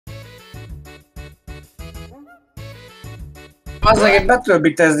Azzal én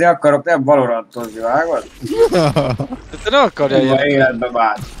betölbitezni akarok, nem Valorantozni, vágod? Te nem akarja ilyen életbe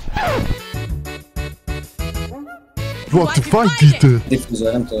vált. What the fuck itt?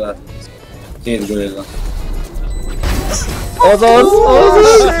 Diffúzor, nem tudod látni. 2 gorilla. Azaz!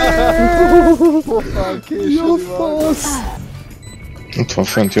 Jó fasz! Ott van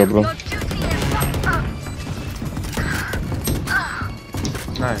fent jobbra.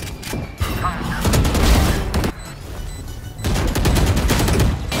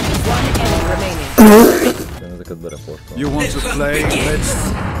 You want to play? Let's...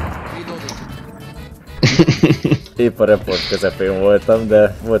 Épp a report közepén voltam,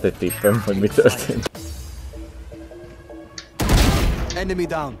 de volt egy tippem, hogy mi történt. Enemy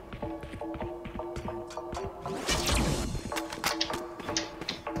down.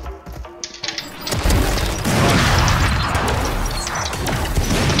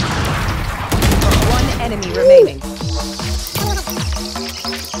 One enemy remaining.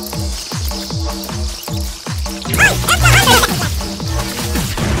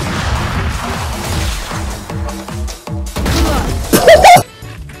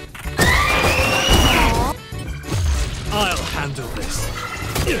 I'll handle this.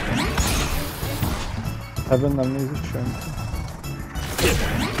 Ebben nem nézik senki.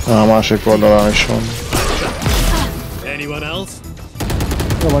 A másik oldalán is van. Anyone else?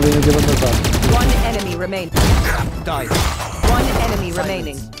 Nem a lényegében bezárt. One enemy remaining. Die. One enemy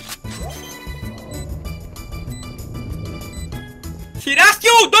remaining. He asked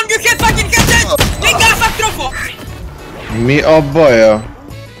you! Don't you get fucking headset! Take gas a trofo! Mi a baja?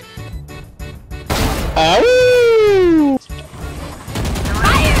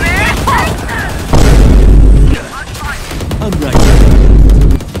 I'm right.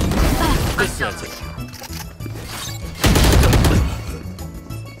 This settles.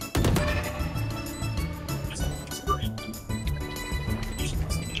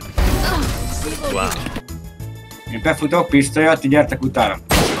 Wow. Én befutok pisztolyat, ti gyertek utána.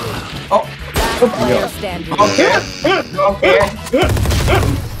 Oké.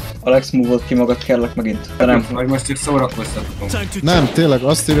 Alex, move-olt ki magad, kérlek megint. De nem. Vagy most csak szórakoztatunk. Nem, tényleg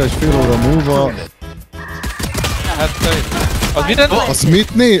azt írja, hogy fél óra múlva... Hát... Az minden? Az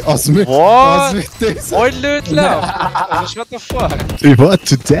mit né? Az mit? What? Az mit néz? Hogy lőtt le? Az what the fuck? You want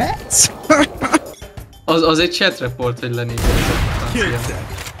to dance? Az egy chat report, hogy lenézett.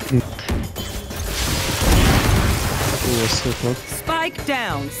 Ó, szép volt. Spike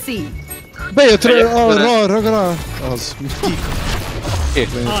down, C. Bejött rá! Az.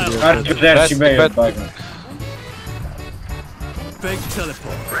 Dersi bejött bajban. Big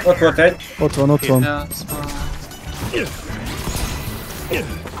teleport. Ott volt egy. Ott van.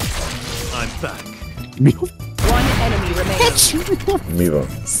 I'm back. Mi? One enemy remaining. Mi van?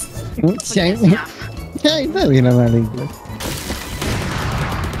 Nem én nem elég lesz.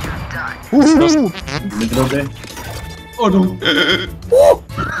 Mit dobd?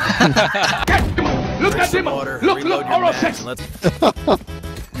 Look at him! Look, oral sex!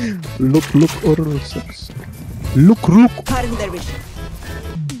 Look, oral sex. Look. Pardon their vision.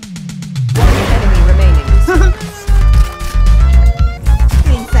 One enemy remaining.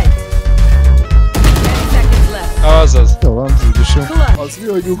 Inside. 10 seconds left. Azaz. Jó van, úgyis jó. Az mi,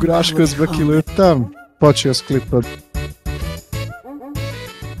 hogy ugrás közben kilőttem? Pacsi, az klipped.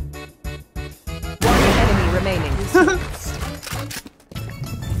 One enemy remaining.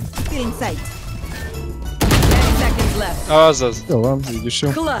 Inside. 10 seconds left. Azaz. Jó van, úgyis jó.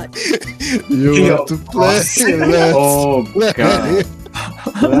 Clutch. You want to play? Oh Let's play.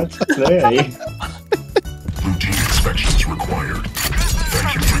 Let's play. Routine inspections required.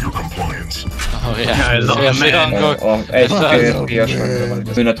 Thank you for your compliance. Oh yeah. Egy pias van.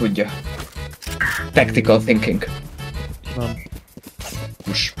 Ő ne tudja. Tactical thinking. Nem.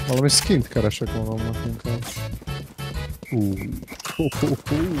 Valami skint keresek magamnak inkább.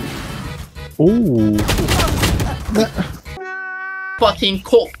 Fucking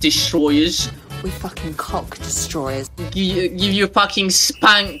cock destroyers. We fucking cock destroyers. Give your fucking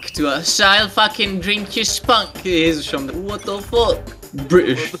spank to us. I'll fucking drink your spunk. Jézusom, what the fuck?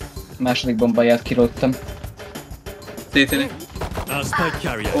 British. Második bombáját kilőttem. Téteni. Our spike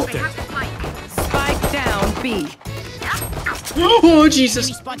carrier is dead. Spike down, B. Oh Jesus.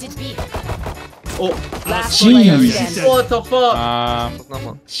 Oh, Last player Jeez. standing. what the fuck?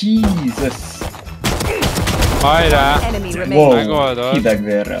 Jesus. Hajrá! Enemy remaining. Wow. Megoldod.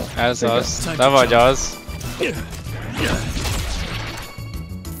 Hidegvérrel. Ez az. Te vagy az.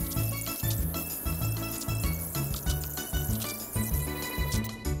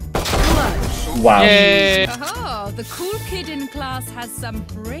 Wow. Yay! Oh, the cool kid in class has some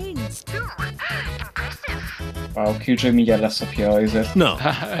brains too. Wow, Killjoy mindjárt leszopja a izet. No.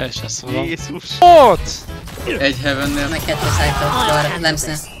 És ezt mondom. Jézus! Ott! Egy heavennél. Meg kettő szájtól,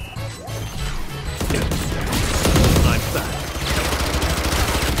 lemszne. I'm back.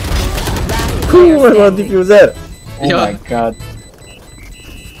 Hú, meg van a diffuser! Oh my god.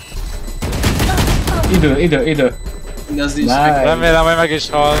 Idő. Az nincs. Remélem, hogy meg is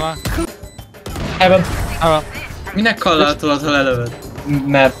halnak. Heaven. Minek kallátolod, ha lelövöd?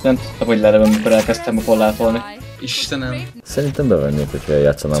 Mert nem tudtam, hogy lelövöm, mikor elkezdtem a kollátolni. Istenem. Szerintem bevennék, hogyha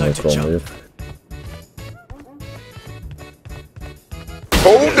játszanám egy komolyabb.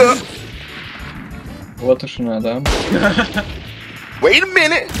 Óvatosan, Ádám.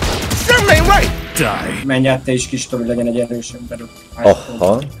 Die. Menj át te is kis hogy legyen egy erősebb belőle.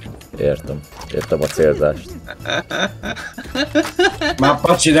 Aha. Értem a célzást. Már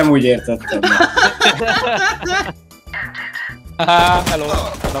Pacsi nem úgy értettem. Haha, hello!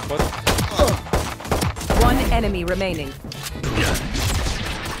 Napot! One enemy remaining.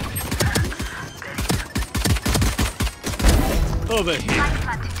 Over here.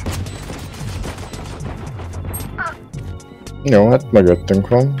 Jó, hát mögöttünk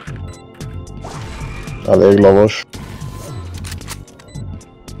van. Elég lavos.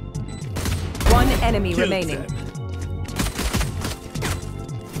 One enemy Kill remaining. them.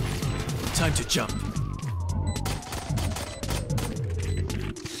 Time to jump.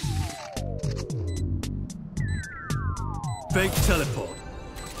 Fake teleport.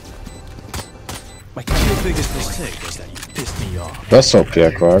 Your biggest mistake was that you pissed me off.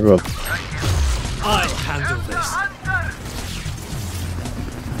 Beszopják, vágod? I'll handle this.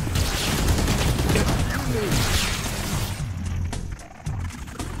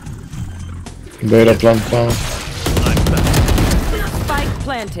 Bére plantál. I'm back. Spike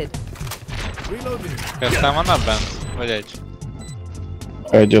planted. Reloading. Kezdtem vannak bent? Vagy egy?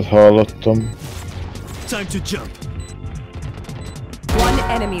 Egyet hallottam. Time to jump.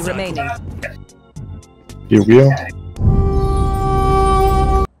 One enemy remaining. Yu-Gi-Oh!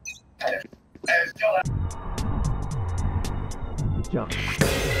 Jump.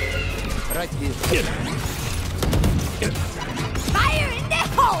 Fire in the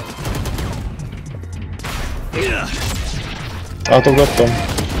hole! Átugrottam.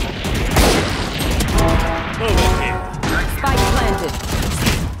 Over here. Spike planted.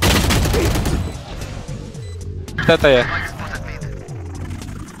 Teteje!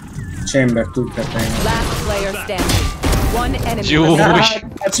 Chamber tud tetején. Last player standing. One enemy Jó.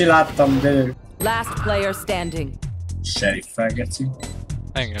 remaining. Pacsi láttam, de Last player standing. sheriffel, geci.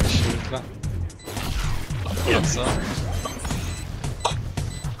 Engem is ült le. Játszol.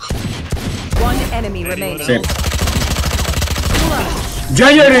 One enemy remaining. Szép.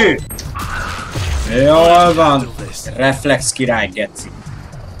 Gyönyörű! Jól van! Reflex király, geci.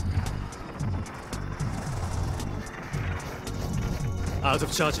 Out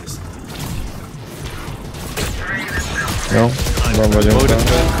of charges. Jó, van vagyunk.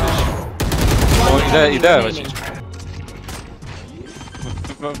 Ide vagy így?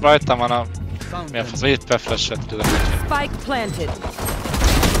 Rajtam van a... Mi a fasz? Vagy itt beflashet tőle. Spike planted.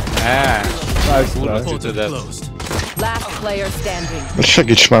 Kurva Portal tütödet. closed. Last player standing.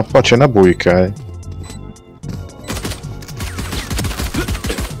 Segíts már, Pacsi, ne bujkálj.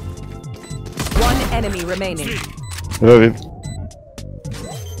 One enemy remaining. Rövid.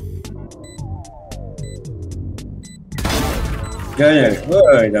 Gyönyörű.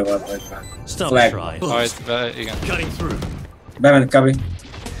 Öj, de van vagy már. Stop Flag. trying. Majd be, igen. Cutting through. Bement Kabi.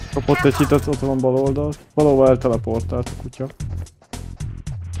 Kapott egy hitet, ott van bal oldalt. Valahol elteleportált a kutya.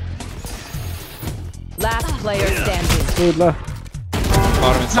 Last player standing. Lőd le!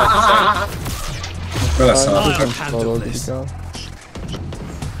 36 Feleszállt. I'll handle this. Valódik el.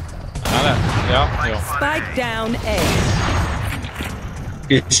 Ele? Ja, jó. Spike down A.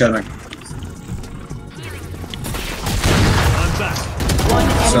 Kísérd meg. I'm back. One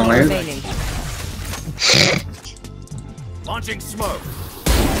Szóval enemy meg. remaining. Launching smoke.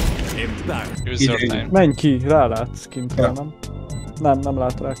 In back. Use your time. Menj ki, rálátsz kintről, nem? Nem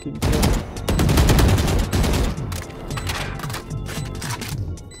lát rá kintről.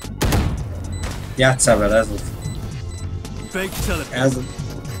 Játsszál vele, ez volt. Fake teleport. Ez.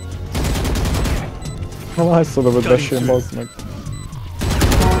 Ha hányszor lövöd besén, bazd meg.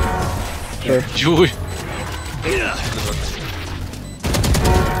 Júj!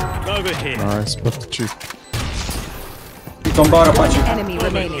 Over here. Nice, Pacsi. Itt van balra, Pacsi. Enemy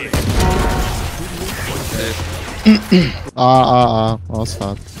remaining. Az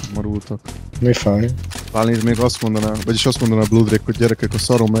hát, marultak. Mi fáj? Bálint még azt mondaná, vagyis azt mondaná Bloodrake, hogy gyerekek, a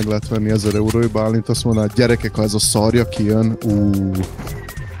szaron meg lehet venni 1000 eurói, Bálint azt mondaná, gyerekek, ha ez a szarja kijön,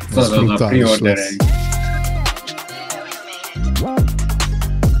 ez Azonnal brutális lesz. pre-ordereljük.